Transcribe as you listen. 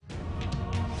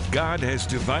God has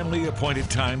divinely appointed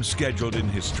times scheduled in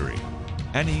history,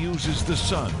 and he uses the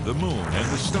sun, the moon, and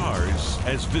the stars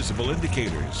as visible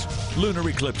indicators. Lunar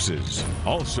eclipses,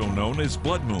 also known as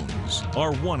blood moons,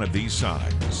 are one of these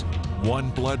signs. One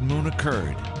blood moon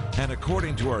occurred, and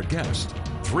according to our guest,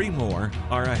 3 more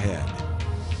are ahead.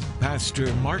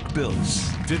 Pastor Mark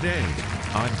Biltz, today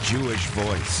on Jewish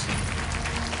Voice.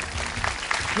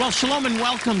 Well, shalom and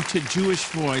welcome to Jewish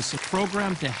Voice, a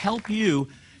program to help you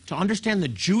to understand the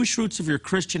Jewish roots of your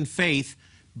Christian faith,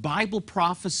 Bible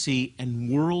prophecy, and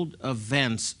world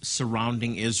events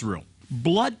surrounding Israel.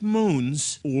 Blood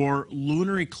moons, or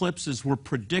lunar eclipses, were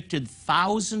predicted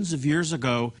thousands of years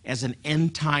ago as an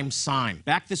end-time sign.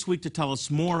 Back this week to tell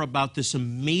us more about this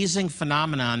amazing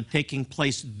phenomenon taking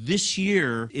place this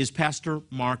year is Pastor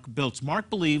Mark Biltz. Mark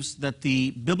believes that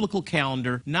the biblical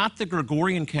calendar, not the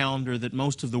Gregorian calendar that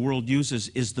most of the world uses,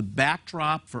 is the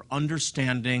backdrop for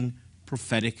understanding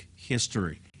prophetic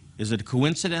history. Is it a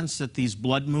coincidence that these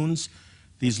blood moons,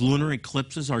 these lunar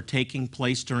eclipses, are taking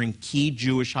place during key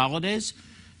Jewish holidays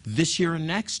this year and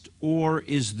next, or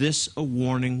is this a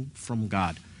warning from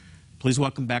God? Please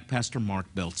welcome back Pastor Mark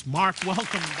Biltz. Mark,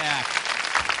 welcome back.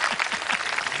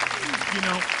 You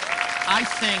know, I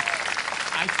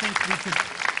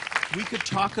think we could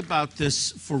talk about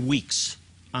this for weeks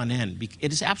on end.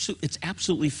 It's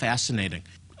absolutely fascinating.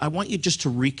 I want you just to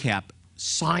recap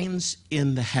signs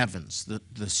in the heavens,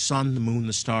 the sun, the moon,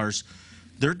 the stars.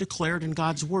 They're declared in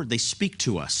God's Word. They speak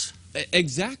to us.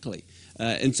 Exactly.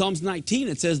 In Psalms 19,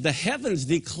 it says, the heavens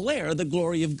declare the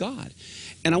glory of God.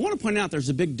 And I want to point out there's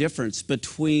a big difference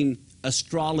between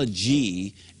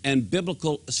astrology and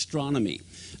biblical astronomy.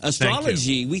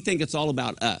 Astrology, we think it's all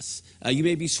about us. You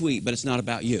may be sweet, but it's not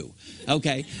about you.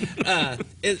 Okay?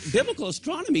 Biblical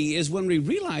astronomy is when we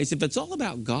realize if it's all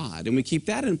about God and we keep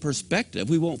that in perspective,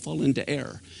 we won't fall into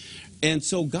error. And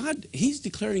so God, He's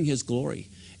declaring His glory.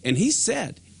 And He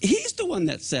said, He's the one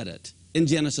that said it. In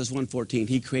Genesis 1:14,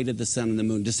 He created the sun and the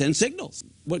moon to send signals.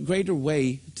 What greater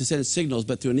way to send signals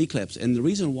but through an eclipse? And the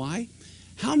reason why?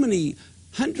 How many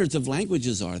hundreds of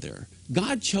languages are there?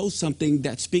 God chose something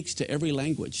that speaks to every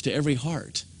language, to every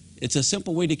heart. It's a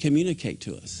simple way to communicate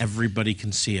to us. Everybody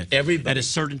can see it. Everybody. At a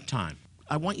certain time.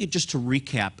 I want you just to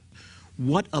recap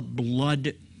what a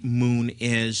blood moon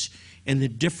is and the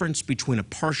difference between a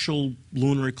partial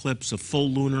lunar eclipse, a full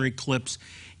lunar eclipse,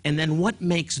 and then what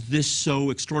makes this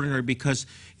so extraordinary? Because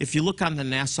if you look on the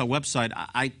NASA website,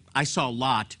 I saw a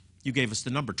lot. You gave us the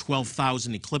number,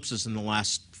 12,000 eclipses in the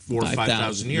last 4,000 or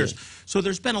 5,000 years. Yeah. So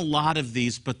there's been a lot of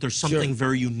these, but there's something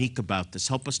very unique about this.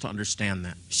 Help us to understand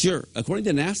that. Sure. According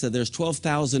to NASA, there's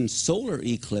 12,000 solar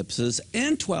eclipses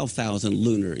and 12,000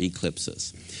 lunar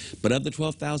eclipses. But of the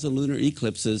 12,000 lunar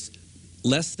eclipses,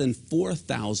 less than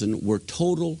 4,000 were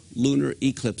total lunar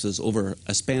eclipses over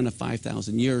a span of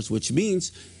 5,000 years, which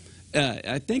means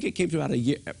I think it came to about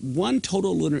one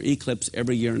total lunar eclipse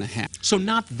every year and a half. So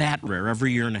not that rare,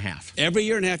 every year and a half. Every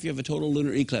year and a half you have a total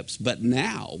lunar eclipse, but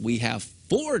now we have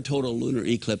 4 total lunar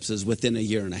eclipses within a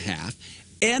year and a half,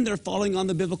 and they're falling on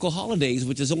the biblical holidays,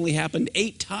 which has only happened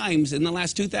 8 times in the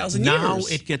last 2,000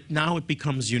 years. Now it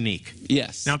becomes unique.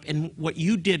 Yes. Now, and what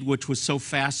you did, which was so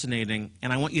fascinating,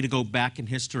 and I want you to go back in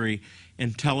history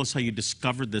and tell us how you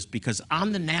discovered this, because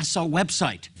on the NASA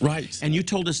website, right, and you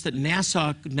told us that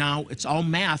NASA, now it's all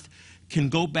math, can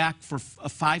go back for a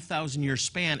 5,000-year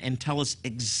span and tell us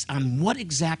on what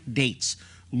exact dates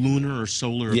lunar or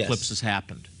solar eclipses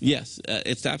happened. Yes,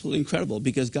 it's absolutely incredible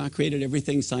because God created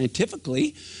everything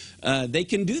scientifically. They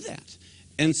can do that.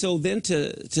 And so then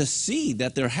to see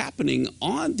that they're happening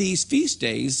on these feast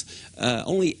days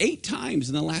only 8 times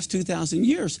in the last 2,000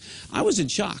 years, I was in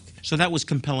shock. So that was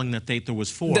compelling that there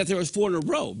was 4. That there was 4 in a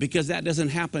row, because that doesn't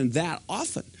happen that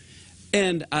often.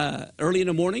 And early in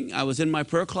the morning, I was in my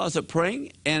prayer closet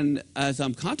praying, and as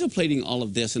I'm contemplating all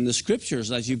of this in the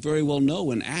scriptures, as you very well know,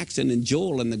 in Acts and in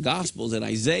Joel and the Gospels and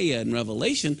Isaiah and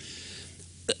Revelation,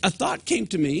 a thought came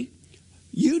to me: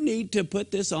 you need to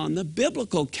put this on the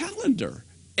biblical calendar.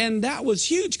 And that was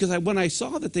huge, because when I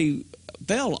saw that they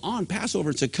fell on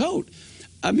Passover and Sukkot,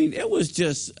 I mean, it was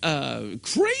just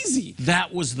crazy.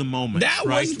 That was the moment. That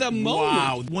was the moment.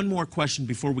 Wow. One more question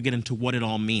before we get into what it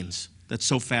all means. That's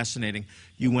so fascinating.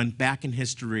 You went back in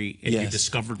history and you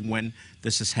discovered when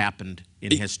this has happened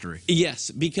in history. Yes,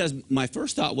 because my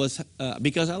first thought was,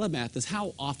 because I love math, is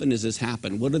how often does this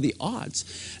happen? What are the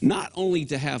odds? Not only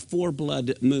to have 4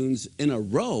 blood moons in a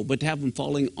row, but to have them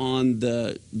falling on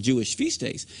the Jewish feast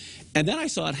days. And then I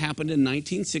saw it happen in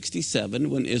 1967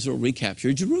 when Israel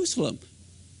recaptured Jerusalem.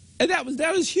 And that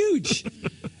was huge.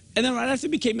 And then right after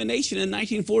it became a nation in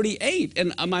 1948,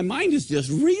 and my mind is just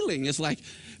reeling. It's like,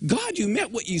 God, you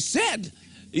meant what you said.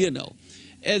 you know.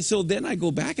 And so then I go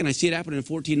back and I see it happen in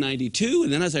 1492.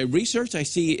 And then as I research, I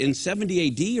see in 70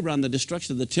 AD, around the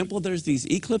destruction of the temple, there's these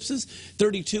eclipses,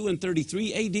 32 and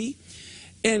 33 AD.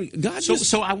 And God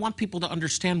So I want people to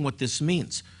understand what this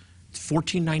means.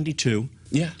 1492,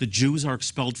 the Jews are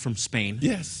expelled from Spain.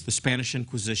 Yes. The Spanish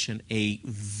Inquisition, a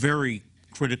very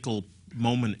critical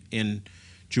moment in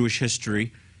Jewish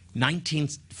history.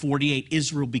 1948,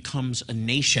 Israel becomes a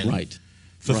nation. Right.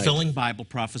 Fulfilling Bible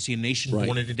prophecy, a nation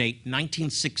born at a date.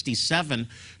 1967,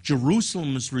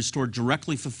 Jerusalem is restored,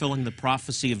 directly fulfilling the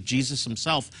prophecy of Jesus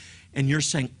himself. And you're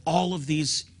saying all of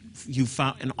these you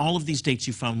found, in all of these dates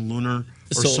you found lunar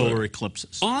or solar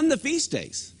eclipses. On the feast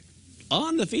days.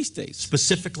 On the feast days.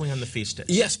 Specifically on the feast days.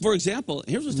 Yes, for example,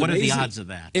 here's what's amazing. What are the odds of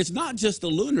that? It's not just the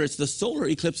lunar, it's the solar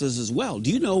eclipses as well. Do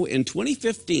you know in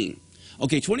 2015,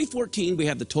 2014, we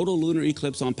have the total lunar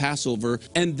eclipse on Passover,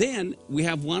 and then we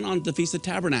have one on the Feast of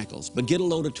Tabernacles. But get a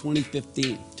load of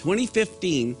 2015.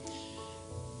 2015,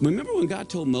 remember when God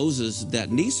told Moses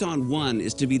that Nisan 1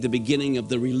 is to be the beginning of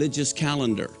the religious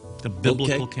calendar? The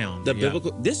biblical calendar. The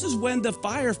biblical. This is when the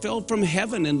fire fell from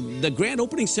heaven in the grand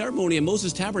opening ceremony in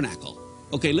Moses' tabernacle.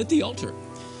 Lit the altar.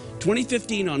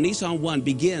 2015 on Nisan 1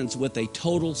 begins with a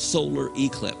total solar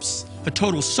eclipse. A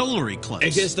total solar eclipse.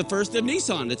 It is the first of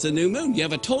Nisan. It's a new moon. You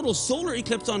have a total solar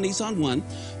eclipse on Nisan 1,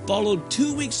 followed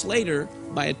 2 weeks later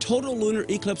by a total lunar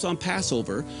eclipse on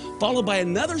Passover, followed by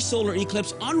another solar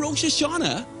eclipse on Rosh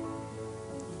Hashanah,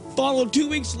 followed 2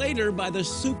 weeks later by the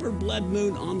super blood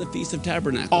moon on the Feast of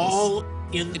Tabernacles. All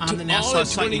on the NASA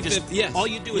site. All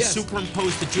you do is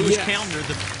superimpose the Jewish calendar,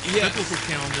 the biblical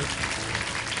calendar.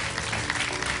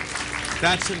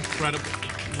 That's incredible.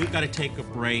 We've got to take a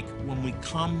break. When we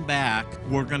come back,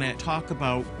 we're going to talk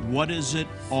about what does it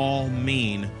all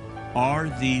mean? Are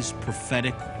these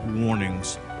prophetic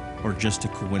warnings or just a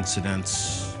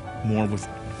coincidence? More with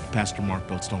Pastor Mark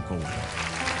Biltz. Don't go away.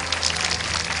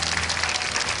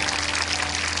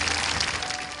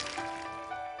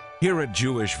 Here at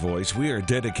Jewish Voice, we are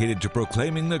dedicated to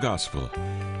proclaiming the gospel,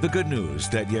 the good news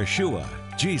that Yeshua,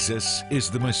 Jesus,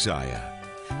 is the Messiah.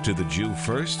 To the Jew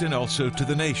first and also to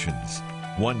the nations.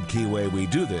 One key way we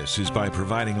do this is by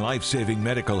providing life-saving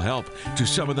medical help to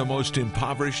some of the most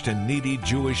impoverished and needy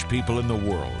Jewish people in the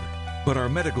world. But our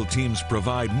medical teams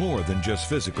provide more than just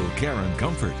physical care and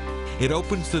comfort. It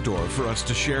opens the door for us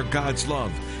to share God's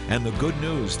love and the good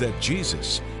news that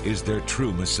Jesus is their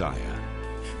true Messiah.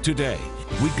 Today,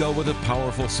 we go with a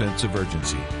powerful sense of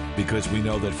urgency because we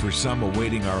know that for some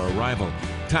awaiting our arrival,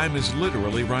 time is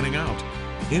literally running out.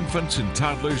 Infants and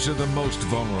toddlers are the most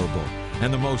vulnerable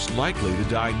and the most likely to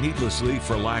die needlessly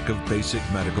for lack of basic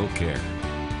medical care.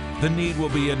 The need will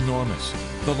be enormous.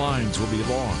 The lines will be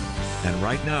long. And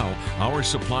right now, our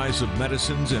supplies of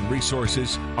medicines and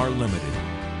resources are limited.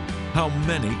 How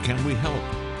many can we help?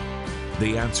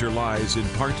 The answer lies in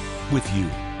part with you.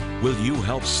 Will you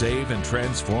help save and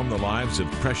transform the lives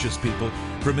of precious people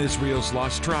from Israel's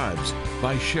lost tribes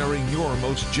by sharing your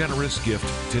most generous gift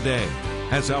today?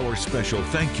 As our special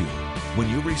thank you, when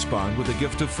you respond with a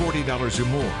gift of $40 or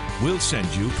more, we'll send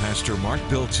you Pastor Mark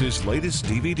Biltz's latest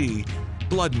DVD,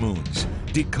 Blood Moons,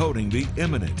 Decoding the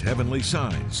Imminent Heavenly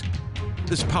Signs.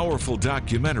 This powerful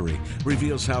documentary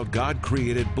reveals how God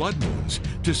created blood moons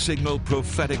to signal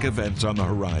prophetic events on the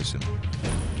horizon.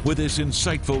 With this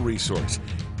insightful resource,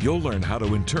 you'll learn how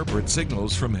to interpret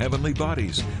signals from heavenly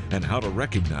bodies and how to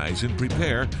recognize and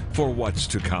prepare for what's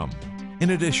to come.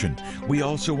 In addition, we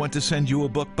also want to send you a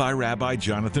book by Rabbi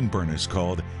Jonathan Bernis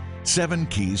called 7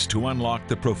 Keys to Unlock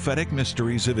the Prophetic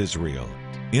Mysteries of Israel.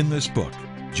 In this book,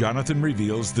 Jonathan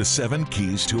reveals the 7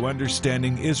 keys to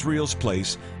understanding Israel's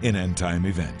place in end-time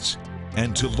events.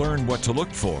 And to learn what to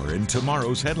look for in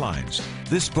tomorrow's headlines,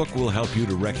 this book will help you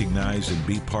to recognize and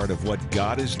be part of what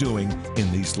God is doing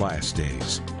in these last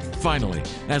days. Finally,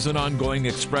 as an ongoing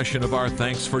expression of our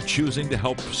thanks for choosing to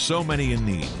help so many in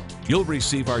need, you'll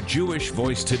receive our Jewish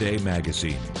Voice Today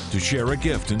magazine. To share a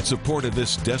gift in support of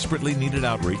this desperately needed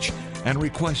outreach and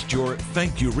request your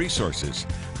thank you resources,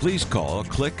 please call,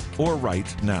 click, or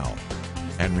write now.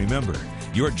 And remember,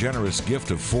 your generous gift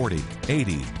of $40,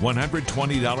 $80,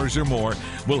 $120 or more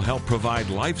will help provide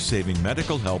life-saving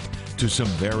medical help to some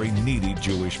very needy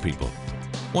Jewish people.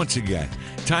 Once again,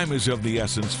 time is of the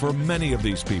essence for many of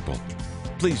these people.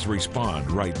 Please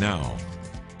respond right now.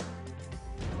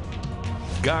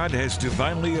 God has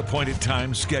divinely appointed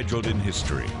times scheduled in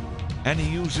history, and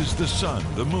He uses the sun,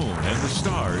 the moon, and the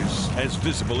stars as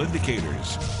visible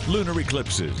indicators. Lunar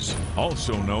eclipses,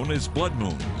 also known as blood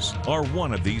moons, are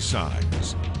one of these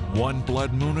signs. One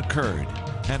blood moon occurred,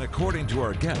 and according to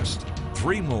our guest,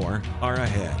 3 more are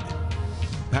ahead.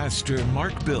 Pastor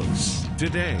Mark Biltz,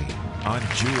 today on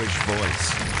Jewish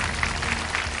Voice.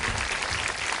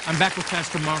 I'm back with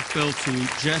Pastor Mark Biltz, who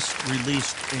just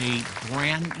released a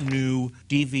brand new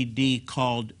DVD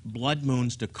called Blood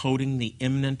Moons, Decoding the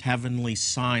Imminent Heavenly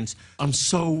Signs. I'm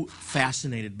so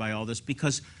fascinated by all this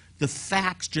because the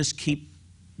facts just keep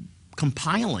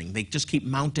compiling. They just keep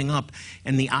mounting up,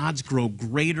 and the odds grow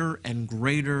greater and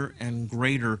greater and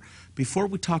greater. Before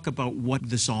we talk about what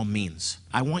this all means,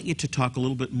 I want you to talk a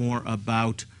little bit more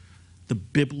about the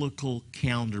biblical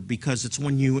calendar, because it's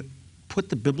when you put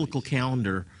the biblical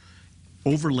calendar,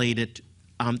 overlaid it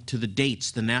to the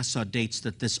dates, the NASA dates,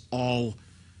 that this all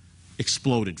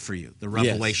exploded for you. The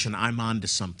revelation, yes. I'm on to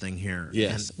something here.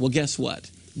 Yes. And well, guess what?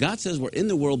 God says we're in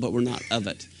the world, but we're not of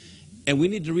it. And we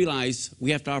need to realize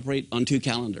we have to operate on two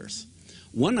calendars.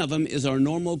 One of them is our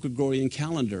normal Gregorian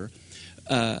calendar,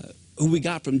 who we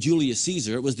got from Julius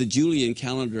Caesar. It was the Julian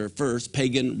calendar first.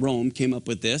 Pagan Rome came up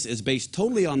with this. It's based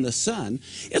totally on the sun.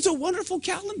 It's a wonderful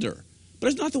calendar, but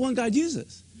it's not the one God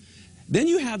uses. Then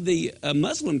you have the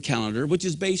Muslim calendar, which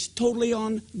is based totally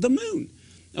on the moon.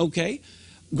 Okay?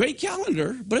 Great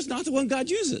calendar, but it's not the one God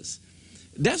uses.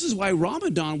 This is why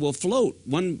Ramadan will float.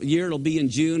 One year it'll be in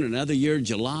June, another year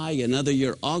July, another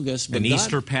year August. But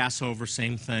Easter, Passover,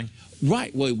 same thing.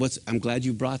 Right. Well, I'm glad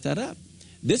you brought that up.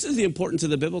 This is the importance of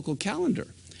the biblical calendar.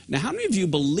 Now, how many of you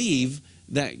believe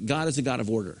that God is a God of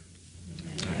order?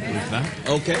 I believe that.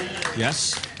 Okay.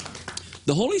 Yes.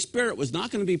 The Holy Spirit was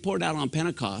not going to be poured out on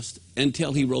Pentecost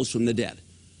until he rose from the dead.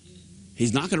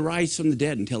 He's not going to rise from the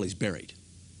dead until he's buried.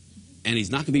 And he's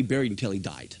not going to be buried until he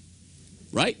died.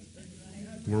 Right?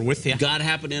 We're with you. God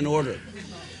happened in order.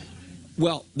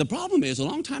 Well, the problem is, a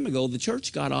long time ago, the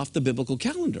church got off the biblical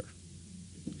calendar.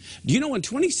 Do you know in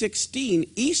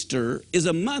 2016, Easter is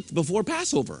a month before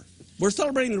Passover? We're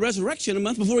celebrating the resurrection a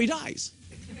month before he dies.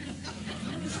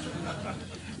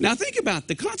 Now think about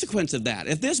the consequence of that.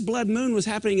 If this blood moon was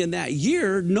happening in that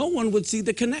year, no one would see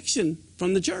the connection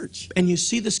from the church. And you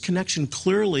see this connection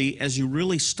clearly as you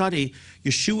really study.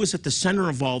 Yeshua's at the center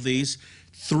of all these.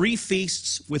 3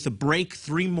 feasts with a break,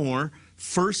 3 more.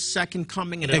 First, second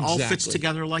coming, and it all fits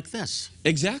together like this.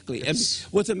 Exactly. And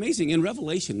what's amazing, in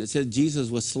Revelation, it says Jesus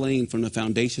was slain from the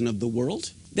foundation of the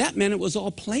world. That meant it was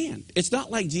all planned. It's not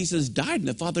like Jesus died and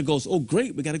the Father goes, oh,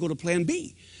 great, we got to go to plan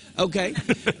B. Okay?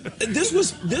 This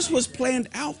was planned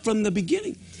out from the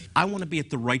beginning. I want to be at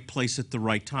the right place at the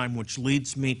right time, which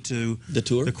leads me to the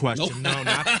tour. The question. No,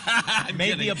 not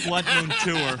maybe a blood moon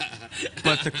tour,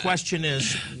 but the question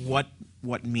is,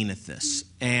 what meaneth this?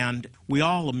 And we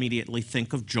all immediately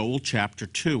think of Joel chapter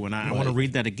 2, and I want to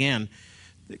read that again.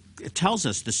 It tells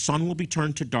us the sun will be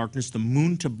turned to darkness, the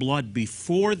moon to blood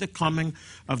before the coming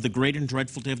of the great and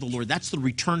dreadful day of the Lord. That's the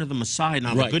return of the Messiah.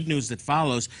 Now, the good news that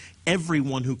follows,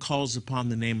 everyone who calls upon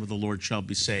the name of the Lord shall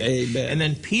be saved. Amen. And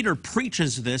then Peter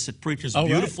preaches this. It preaches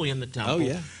beautifully in the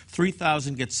temple.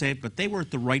 3,000 get saved, but they were at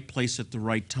the right place at the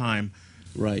right time.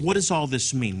 Right. What does all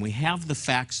this mean? We have the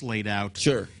facts laid out.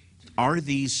 Sure. Are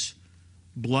these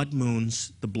blood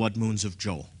moons the blood moons of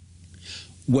Joel?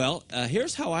 Well,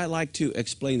 here's how I like to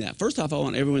explain that. First off, I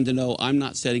want everyone to know I'm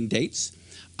not setting dates.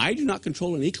 I do not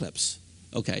control an eclipse,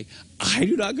 okay? I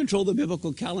do not control the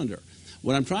biblical calendar.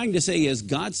 What I'm trying to say is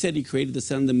God said he created the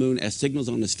sun and the moon as signals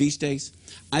on his feast days.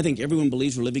 I think everyone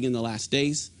believes we're living in the last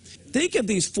days. Think of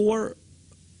these 4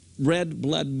 red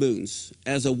blood moons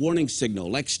as a warning signal,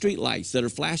 like street lights that are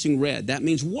flashing red. That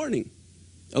means warning.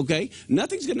 Okay?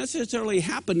 Nothing's going to necessarily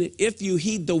happen if you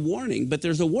heed the warning, but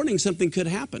there's a warning something could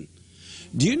happen.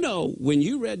 Do you know when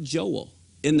you read Joel,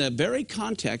 in the very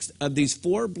context of these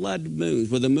 4 blood moons,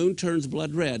 where the moon turns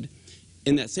blood red,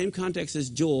 in that same context as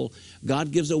Joel,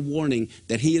 God gives a warning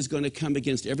that he is going to come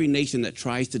against every nation that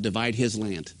tries to divide his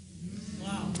land.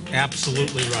 Wow.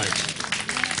 Absolutely right.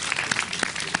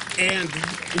 And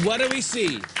what do we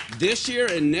see? This year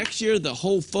and next year, the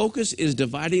whole focus is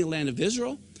dividing the land of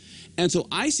Israel. And so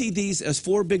I see these as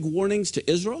 4 big warnings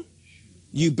to Israel.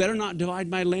 You better not divide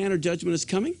my land or judgment is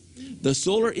coming. The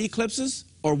solar eclipses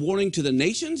are warning to the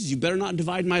nations. You better not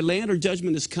divide my land or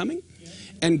judgment is coming.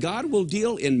 And God will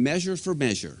deal in measure for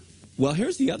measure. Well,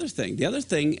 here's the other thing. The other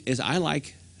thing is I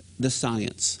like the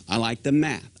science. I like the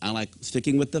math. I like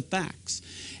sticking with the facts.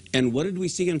 And what did we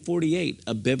see in 48?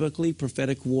 A biblically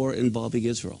prophetic war involving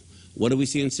Israel. What did we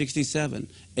see in 67?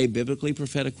 A biblically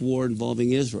prophetic war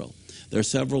involving Israel. There are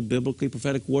several biblically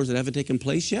prophetic wars that haven't taken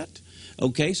place yet.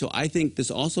 Okay, so I think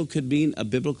this also could mean a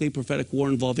biblically prophetic war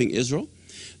involving Israel.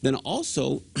 Then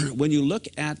also, when you look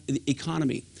at the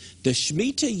economy, the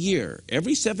Shemitah year,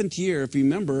 every 7th year, if you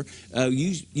remember,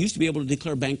 you used to be able to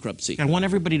declare bankruptcy. I want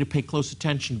everybody to pay close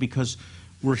attention because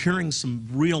we're hearing some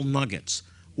real nuggets.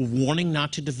 Warning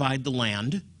not to divide the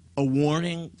land, a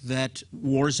warning that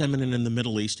war is imminent in the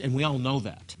Middle East, and we all know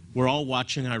that. We're all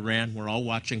watching Iran. We're all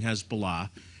watching Hezbollah.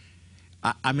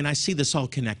 I mean, I see this all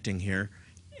connecting here,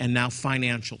 and now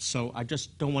financial. So I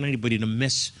just don't want anybody to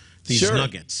miss these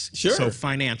nuggets. Sure. So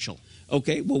financial.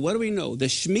 Okay, well, what do we know? The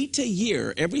Shemitah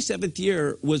year, every 7th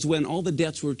year, was when all the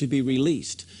debts were to be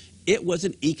released. It was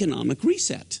an economic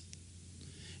reset.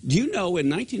 Do you know in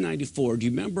 1994, do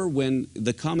you remember when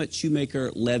the comet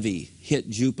Shoemaker-Levy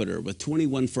hit Jupiter with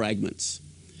 21 fragments?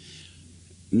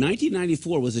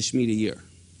 1994 was a Shemitah year.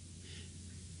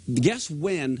 Guess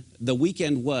when the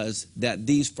weekend was that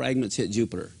these fragments hit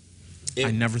Jupiter? I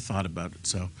never thought about it,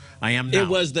 so I am now. It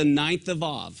was the 9th of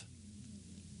Av,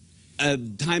 a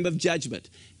time of judgment.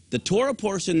 The Torah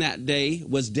portion that day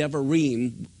was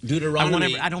Devarim,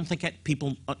 Deuteronomy. I don't think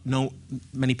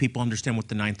many people understand what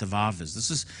the 9th of Av is.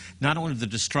 This is not only the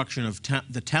destruction of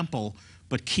the temple,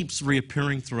 but keeps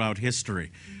reappearing throughout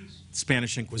history.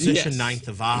 Spanish Inquisition, Yes. 9th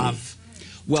of Av,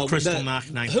 Well,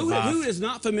 Kristallnacht, 9th of Av. Who is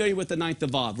not familiar with the 9th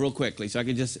of Av, real quickly, so I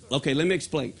can just, okay, let me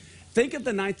explain. Think of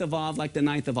the 9th of Av like the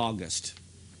 9th of August,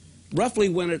 roughly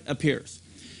when it appears.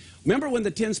 Remember when the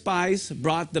 10 spies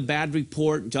brought the bad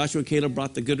report, Joshua and Caleb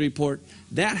brought the good report?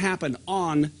 That happened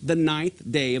on the 9th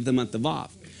day of the month of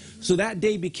Av. So that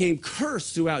day became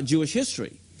cursed throughout Jewish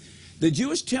history. The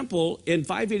Jewish temple in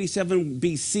 587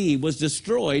 BC was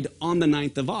destroyed on the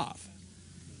 9th of Av.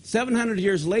 700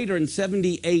 years later in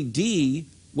 70 AD,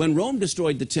 when Rome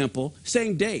destroyed the temple,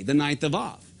 same day, the 9th of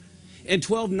Av. In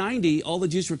 1290, all the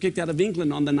Jews were kicked out of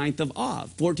England on the 9th of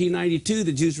Av. 1492,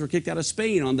 the Jews were kicked out of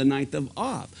Spain on the 9th of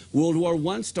Av. World War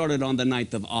I started on the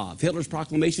 9th of Av. Hitler's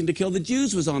proclamation to kill the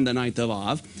Jews was on the 9th of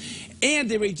Av.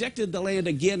 And they rejected the land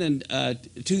again in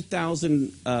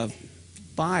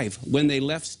 2005 when they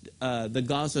left the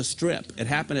Gaza Strip. It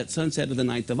happened at sunset of the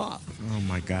 9th of Av. Oh,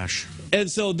 my gosh. And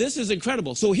so this is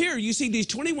incredible. So here you see these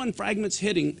 21 fragments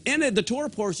hitting, and the Torah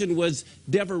portion was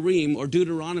Devarim, or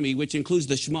Deuteronomy, which includes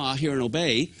the Shema, hear and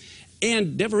obey.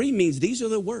 And Devarim means these are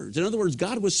the words. In other words,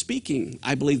 God was speaking,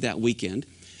 I believe, that weekend,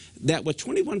 that with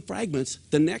 21 fragments,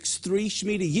 the next 3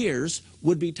 Shemitah years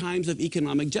would be times of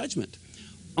economic judgment.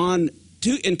 In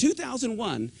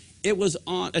 2001, it was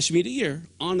on a Shemitah year,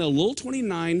 on Elul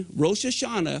 29, Rosh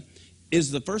Hashanah,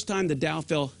 is the first time the Dow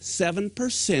fell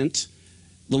 7%,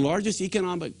 the largest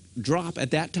economic drop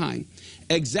at that time.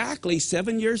 Exactly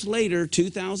 7 years later,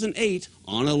 2008,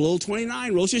 on Elul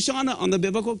 29, Rosh Hashanah, on the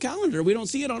biblical calendar, we don't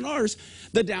see it on ours,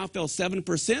 the Dow fell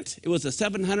 7%. It was a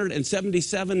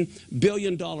 $777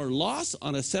 billion loss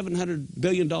on a $700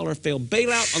 billion failed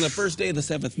bailout on the first day of the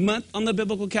 7th month on the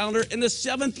biblical calendar in the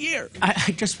 7th year.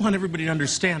 I just want everybody to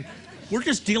understand, we're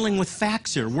just dealing with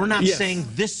facts here. We're not saying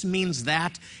this means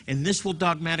that and this will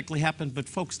dogmatically happen, but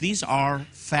folks, these are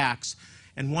facts.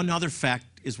 And one other fact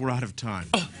is we're out of time.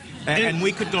 And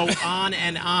we could go on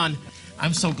and on.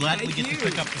 I'm so glad we get to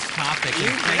pick up this topic.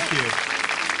 And thank you.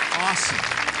 Awesome.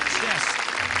 Just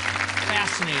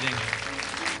fascinating.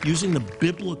 Using the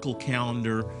biblical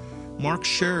calendar, Mark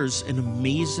shares an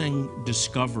amazing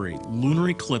discovery. Lunar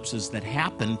eclipses that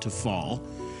happen to fall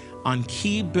on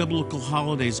key biblical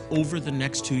holidays over the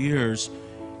next 2 years.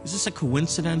 Is this a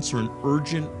coincidence or an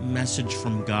urgent message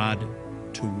from God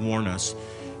to warn us?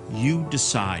 You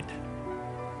decide.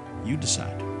 You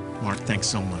decide. Mark, thanks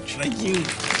so much. Thank you.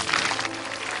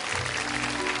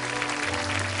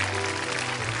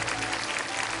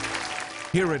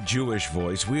 Here at Jewish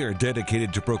Voice, we are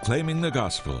dedicated to proclaiming the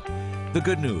gospel, the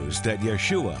good news that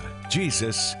Yeshua,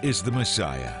 Jesus, is the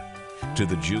Messiah, to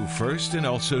the Jew first and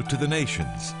also to the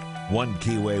nations. One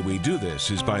key way we do this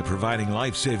is by providing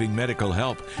life-saving medical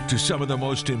help to some of the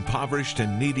most impoverished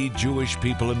and needy Jewish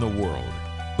people in the world.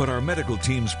 But our medical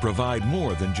teams provide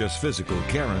more than just physical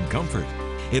care and comfort.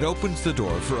 It opens the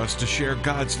door for us to share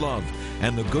God's love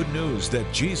and the good news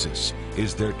that Jesus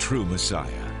is their true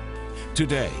Messiah.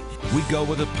 Today, we go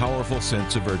with a powerful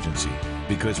sense of urgency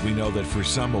because we know that for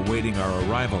some awaiting our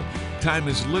arrival, time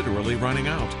is literally running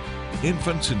out.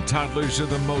 Infants and toddlers are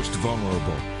the most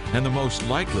vulnerable and the most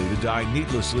likely to die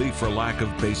needlessly for lack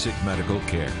of basic medical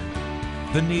care.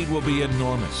 The need will be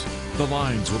enormous. The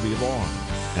lines will be long.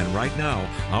 And right now,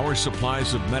 our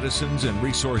supplies of medicines and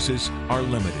resources are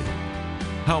limited.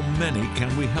 How many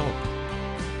can we help?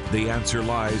 The answer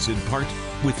lies in part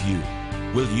with you.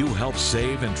 Will you help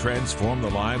save and transform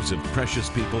the lives of precious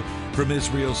people from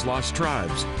Israel's lost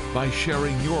tribes by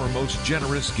sharing your most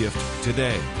generous gift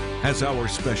today? As our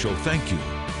special thank you,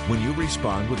 when you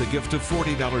respond with a gift of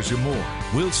 $40 or more,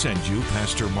 we'll send you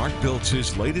Pastor Mark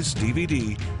Biltz's latest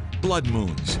DVD, Blood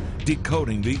Moons,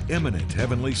 Decoding the Imminent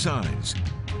Heavenly Signs.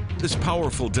 This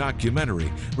powerful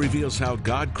documentary reveals how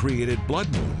God created blood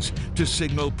moons to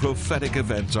signal prophetic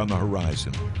events on the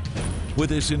horizon.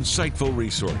 With this insightful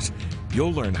resource,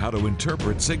 you'll learn how to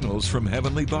interpret signals from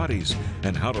heavenly bodies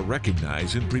and how to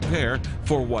recognize and prepare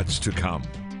for what's to come.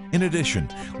 In addition,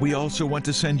 we also want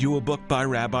to send you a book by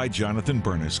Rabbi Jonathan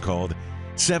Bernis called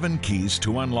 7 Keys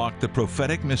to Unlock the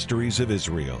Prophetic Mysteries of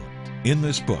Israel. In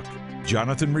this book,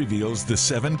 Jonathan reveals the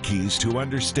 7 keys to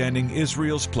understanding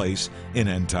Israel's place in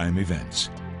end-time events.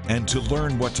 And to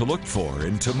learn what to look for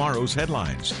in tomorrow's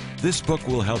headlines, this book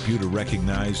will help you to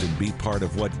recognize and be part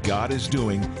of what God is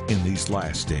doing in these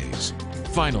last days.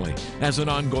 Finally, as an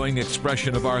ongoing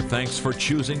expression of our thanks for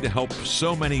choosing to help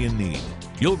so many in need,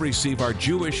 you'll receive our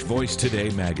Jewish Voice Today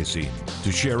magazine.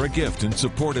 To share a gift in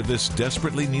support of this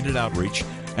desperately needed outreach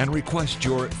and request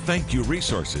your thank you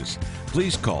resources,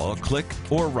 please call, click,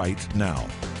 or write now.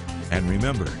 And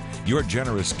remember, your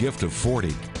generous gift of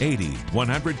 $40, $80,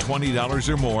 $120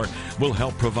 or more will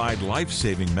help provide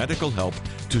life-saving medical help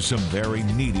to some very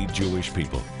needy Jewish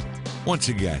people. Once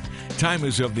again, time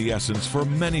is of the essence for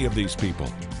many of these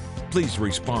people. Please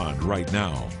respond right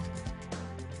now.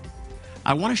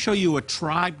 I want to show you a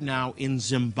tribe now in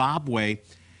Zimbabwe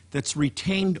that's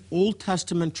retained Old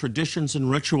Testament traditions and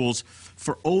rituals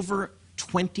for over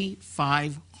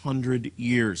 2,500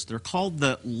 years. They're called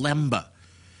the Lemba.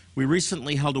 We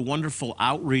recently held a wonderful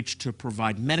outreach to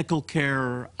provide medical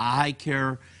care, eye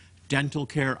care, dental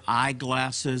care,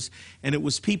 eyeglasses, and it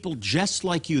was people just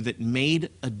like you that made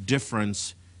a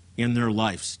difference in their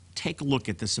lives. Take a look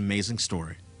at this amazing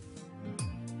story.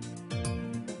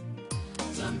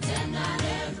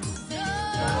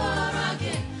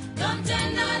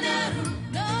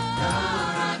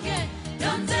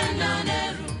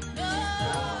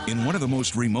 In one of the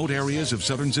most remote areas of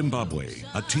southern Zimbabwe,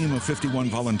 a team of 51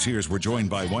 volunteers were joined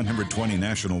by 120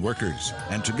 national workers.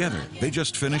 And together, they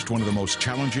just finished one of the most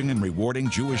challenging and rewarding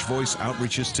Jewish Voice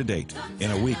outreaches to date.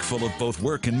 In a week full of both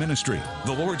work and ministry,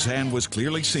 the Lord's hand was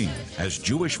clearly seen as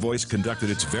Jewish Voice conducted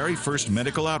its very first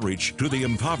medical outreach to the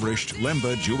impoverished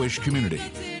Lemba Jewish community.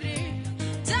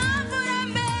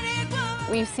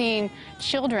 We've seen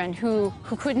children who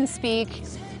couldn't speak,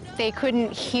 they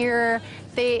couldn't hear,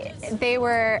 they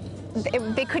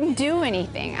couldn't do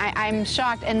anything. I'm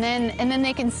shocked. And then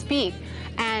they can speak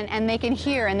and they can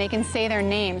hear and they can say their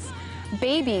names.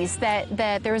 Babies that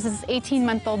there was this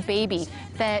 18-month-old baby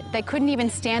that couldn't even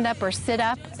stand up or sit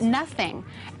up, nothing.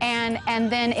 And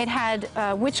then it had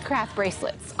witchcraft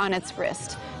bracelets on its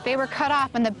wrist. They were cut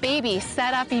off and the baby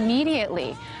sat up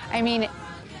immediately. I mean,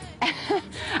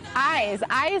 eyes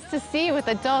to see with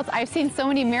adults. I've seen so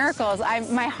many miracles.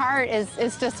 My heart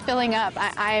is just filling up.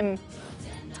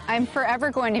 I'm forever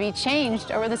going to be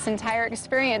changed over this entire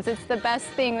experience. It's the best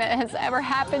thing that has ever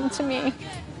happened to me.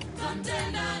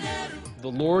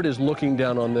 The Lord is looking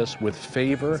down on this with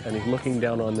favor, and He's looking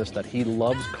down on this that He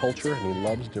loves culture and He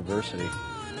loves diversity.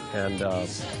 And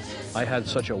I had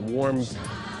such a warm,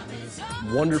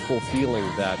 wonderful feeling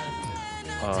that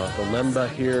the Lemba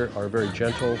here are very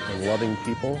gentle and loving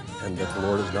people, and that the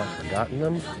Lord has not forgotten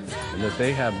them, and that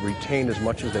they have retained as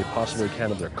much as they possibly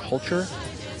can of their culture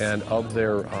and of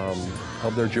their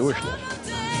Jewishness.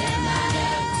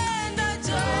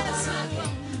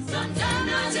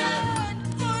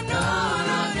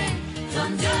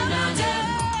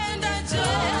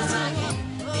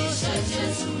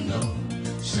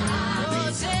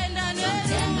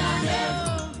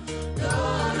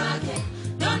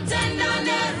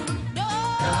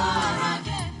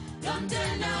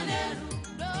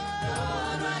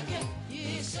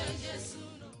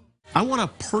 I want to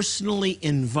personally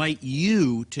invite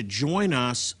you to join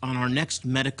us on our next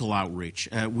medical outreach.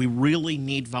 We really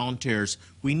need volunteers.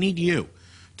 We need you.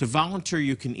 To volunteer,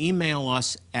 you can email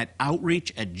us at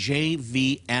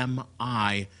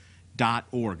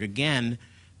outreach@jvmi.org. Again,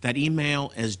 that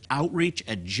email is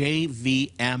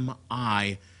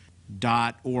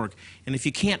outreach@jvmi.org. And if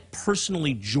you can't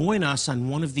personally join us on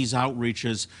one of these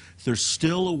outreaches, there's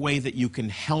still a way that you can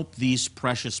help these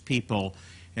precious people.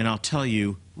 And I'll tell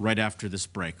you right after this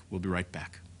break. We'll be right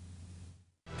back.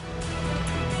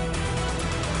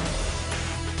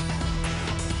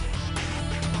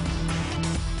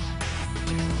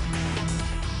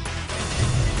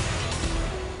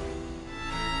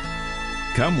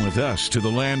 Come with us to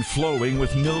the land flowing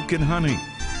with milk and honey.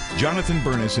 Jonathan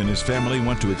Bernis and his family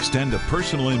want to extend a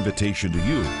personal invitation to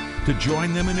you to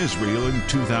join them in Israel in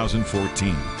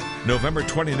 2014, November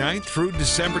 29th through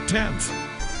December 10th.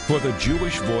 For the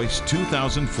Jewish Voice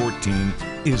 2014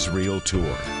 Israel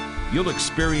Tour. You'll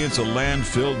experience a land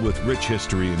filled with rich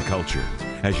history and culture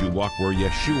as you walk where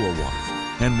Yeshua walked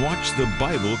and watch the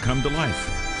Bible come to life.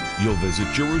 You'll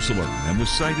visit Jerusalem and the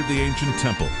site of the ancient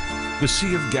temple, the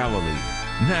Sea of Galilee,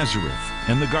 Nazareth,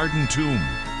 and the Garden Tomb.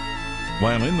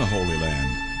 While in the Holy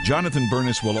Land, Jonathan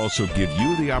Bernis will also give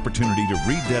you the opportunity to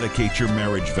rededicate your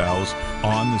marriage vows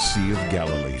on the Sea of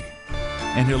Galilee.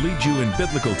 And he'll lead you in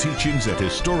biblical teachings at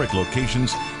historic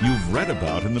locations you've read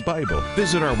about in the Bible.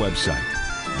 Visit our website,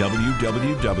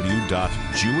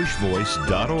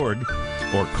 www.jewishvoice.org,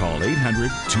 or call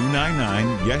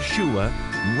 800-299-YESHUA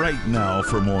right now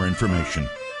for more information.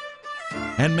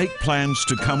 And make plans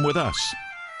to come with us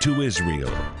to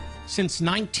Israel. Since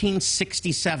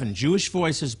 1967, Jewish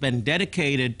Voice has been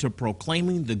dedicated to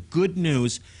proclaiming the good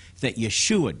news that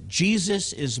Yeshua,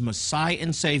 Jesus, is Messiah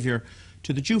and Savior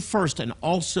to the Jew first and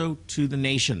also to the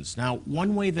nations. Now,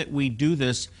 one way that we do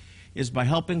this is by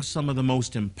helping some of the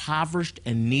most impoverished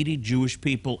and needy Jewish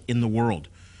people in the world.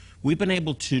 We've been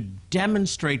able to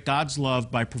demonstrate God's love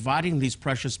by providing these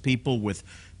precious people with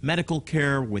medical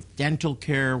care, with dental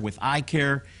care, with eye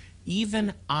care,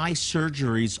 even eye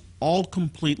surgeries, all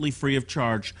completely free of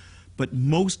charge. But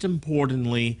most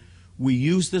importantly, we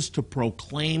use this to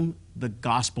proclaim the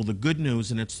gospel, the good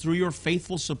news, and it's through your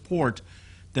faithful support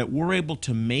that we're able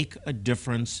to make a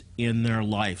difference in their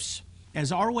lives.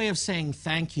 As our way of saying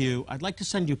thank you, I'd like to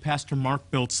send you Pastor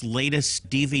Mark Bilt's latest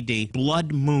DVD,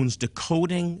 Blood Moons,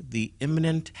 Decoding the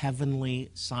Imminent Heavenly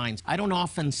Signs. I don't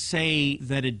often say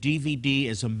that a DVD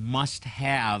is a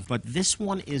must-have, but this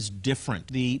one is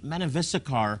different. The men of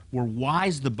Issachar were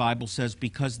wise, the Bible says,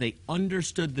 because they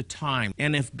understood the time.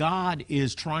 And if God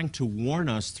is trying to warn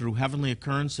us through heavenly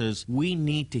occurrences, we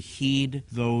need to heed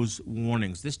those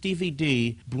warnings. This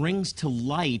DVD brings to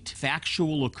light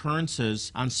factual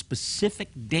occurrences on specific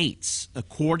dates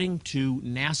according to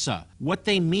NASA. What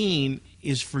they mean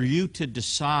is for you to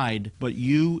decide, but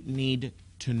you need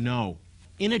to know.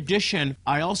 In addition,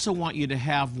 I also want you to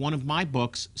have one of my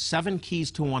books, 7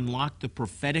 Keys to Unlock the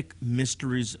Prophetic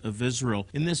Mysteries of Israel.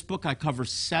 In this book, I cover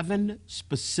 7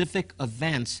 specific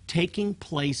events taking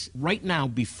place right now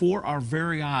before our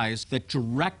very eyes that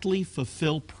directly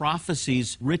fulfill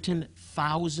prophecies written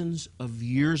thousands of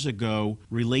years ago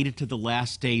related to the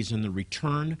last days and the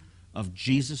return of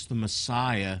Jesus the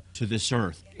Messiah to this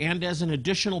earth. And as an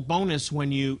additional bonus,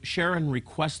 when you share and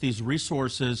request these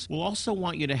resources, we'll also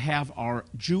want you to have our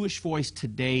Jewish Voice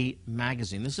Today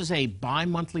magazine. This is a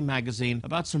bi-monthly magazine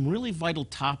about some really vital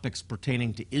topics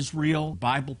pertaining to Israel,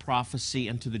 Bible prophecy,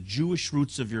 and to the Jewish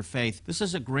roots of your faith. This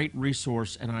is a great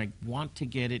resource, and I want to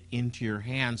get it into your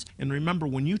hands. And remember,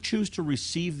 when you choose to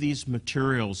receive these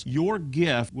materials, your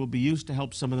gift will be used to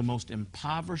help some of the most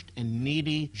impoverished and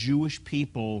needy Jewish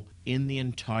people in the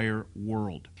entire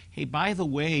world. Hey, by the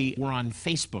way, we're on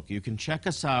Facebook. You can check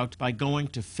us out by going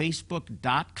to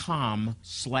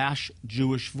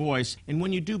facebook.com/Jewish Voice. And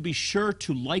when you do, be sure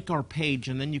to like our page,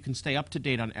 and then you can stay up to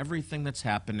date on everything that's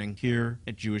happening here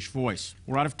at Jewish Voice.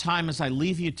 We're out of time. As I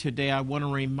leave you today, I want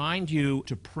to remind you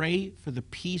to pray for the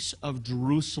peace of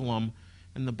Jerusalem.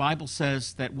 And the Bible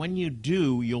says that when you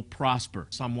do, you'll prosper.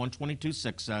 Psalm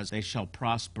 122:6 says, "They shall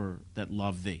prosper that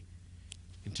love thee."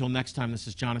 Until next time, this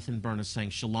is Jonathan Bernis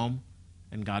saying shalom,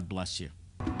 and God bless you.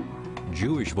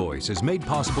 Jewish Voice is made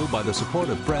possible by the support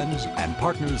of friends and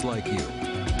partners like you.